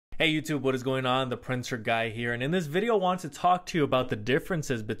Hey YouTube, what is going on? The Printer Guy here, and in this video I want to talk to you about the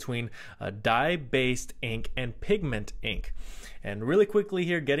differences between dye-based ink and pigment ink. And really quickly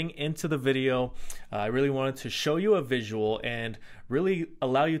here, getting into the video, I really wanted to show you a visual and really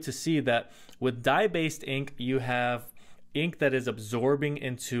allow you to see that with dye-based ink, you have ink that is absorbing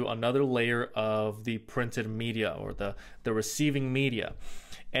into another layer of the printed media or the receiving media.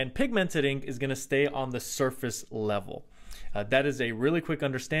 And pigmented ink is going to stay on the surface level. That is a really quick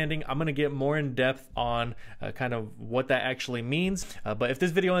understanding. I'm going to get more in depth on kind of what that actually means. But if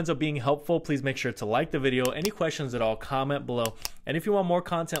this video ends up being helpful, please make sure to like the video. Any questions at all, comment below. And if you want more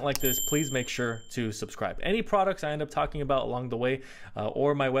content like this, please make sure to subscribe. Any products I end up talking about along the way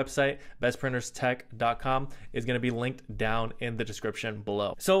or my website, bestprinterstech.com, is going to be linked down in the description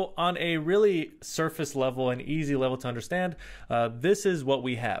below. So on a really surface level and easy level to understand, this is what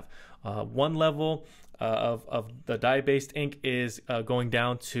we have. One level of the dye-based ink is going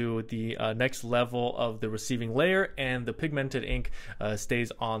down to the next level of the receiving layer, and the pigmented ink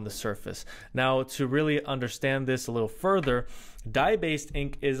stays on the surface. Now, to really understand this a little further, dye-based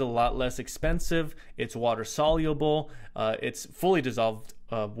ink is a lot less expensive. It's water soluble. It's fully dissolved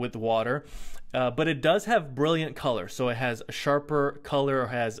with water. But it does have brilliant color, so it has a sharper color,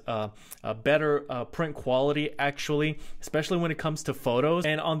 has a better print quality actually, especially when it comes to photos.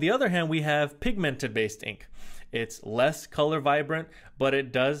 And on the other hand, we have pigmented based ink. It's less color vibrant, but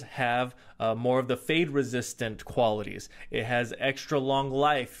it does have more of the fade resistant qualities. It has extra long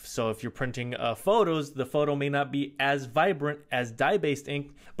life, so if you're printing photos, the photo may not be as vibrant as dye-based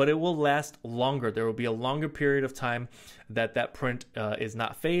ink, but it will last longer. There will be a longer period of time that print is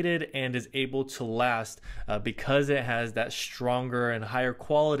not faded and is able to last because it has that stronger and higher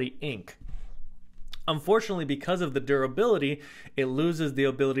quality ink. Unfortunately, because of the durability, it loses the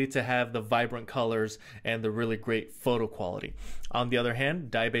ability to have the vibrant colors and the really great photo quality. On the other hand,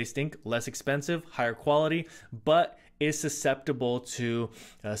 dye-based ink, less expensive, higher quality, but is susceptible to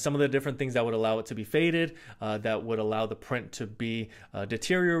some of the different things that would allow it to be faded, that would allow the print to be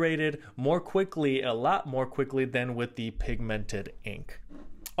deteriorated more quickly, a lot more quickly than with the pigmented ink.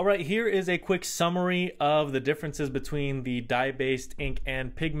 All right, here is a quick summary of the differences between the dye-based ink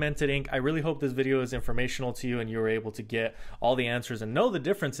and pigmented ink. I really hope this video is informational to you and you're able to get all the answers and know the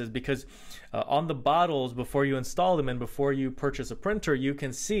differences, because on the bottles, before you install them and before you purchase a printer, you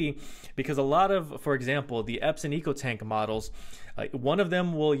can see, because a lot of, for example, the Epson EcoTank models, one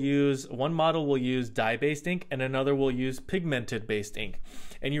model will use dye-based ink and another will use pigmented based ink.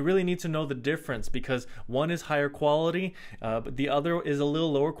 And you really need to know the difference, because one is higher quality, but the other is a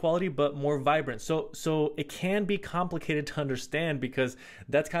little lower quality but more vibrant. So it can be complicated to understand, because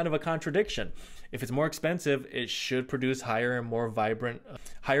that's kind of a contradiction. If it's more expensive, it should produce higher and more vibrant,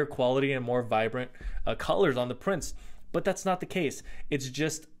 higher quality and more vibrant colors on the prints. But that's not the case. It's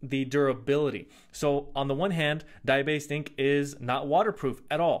just the durability. So on the one hand, dye-based ink is not waterproof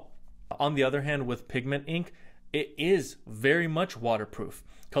at all. On the other hand, with pigment ink, it is very much waterproof.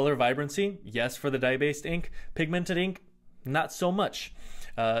 Color vibrancy, yes, for the dye-based ink. Pigmented ink, not so much.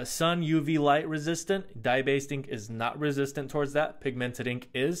 Sun UV light resistant, dye-based ink is not resistant towards that. Pigmented ink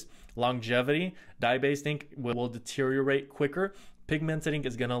is. Longevity, dye-based ink will deteriorate quicker. Pigmented ink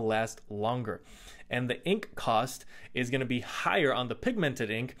is going to last longer. And the ink cost is going to be higher on the pigmented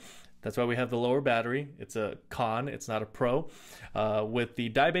ink. That's why we have the lower battery. It's a con, it's not a pro. With the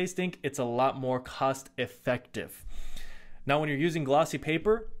dye-based ink, it's a lot more cost effective. Now, when you're using glossy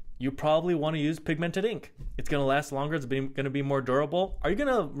paper, you probably want to use pigmented ink. It's going to last longer, it's going to be more durable. Are you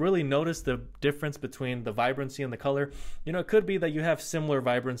going to really notice the difference between the vibrancy and the color? You know, it could be that you have similar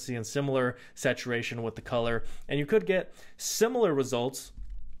vibrancy and similar saturation with the color, and you could get similar results.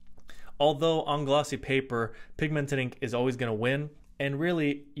 Although on glossy paper, pigmented ink is always going to win. And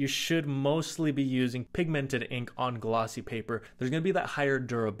really, you should mostly be using pigmented ink on glossy paper. There's going to be that higher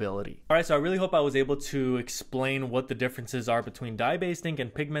durability. All right, so I really hope I was able to explain what the differences are between dye-based ink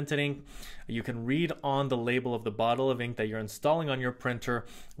and pigmented ink. You can read on the label of the bottle of ink that you're installing on your printer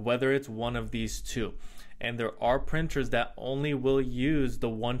whether it's one of these two. And there are printers that only will use the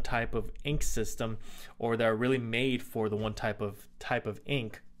one type of ink system, or that are really made for the one type of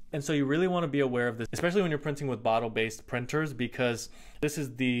ink. And so you really want to be aware of this, especially when you're printing with bottle-based printers, because this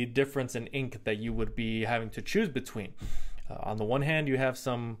is the difference in ink that you would be having to choose between. On the one hand, you have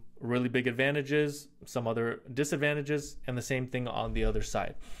some really big advantages, some other disadvantages, and the same thing on the other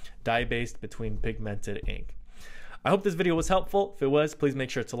side. Dye-based between pigmented ink. I hope this video was helpful. If it was, please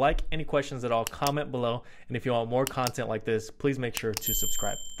make sure to like. Any questions at all, comment below. And if you want more content like this, please make sure to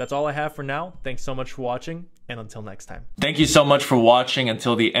subscribe. That's all I have for now. Thanks so much for watching, and until next time. Thank you so much for watching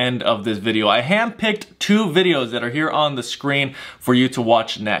until the end of this video. I handpicked 2 videos that are here on the screen for you to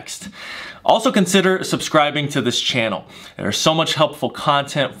watch next. Also consider subscribing to this channel. There's so much helpful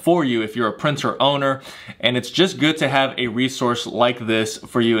content for you if you're a printer owner, and it's just good to have a resource like this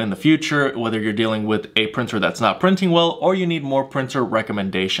for you in the future, whether you're dealing with a printer that's not printing well or you need more printer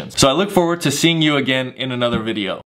recommendations. So I look forward to seeing you again in another video.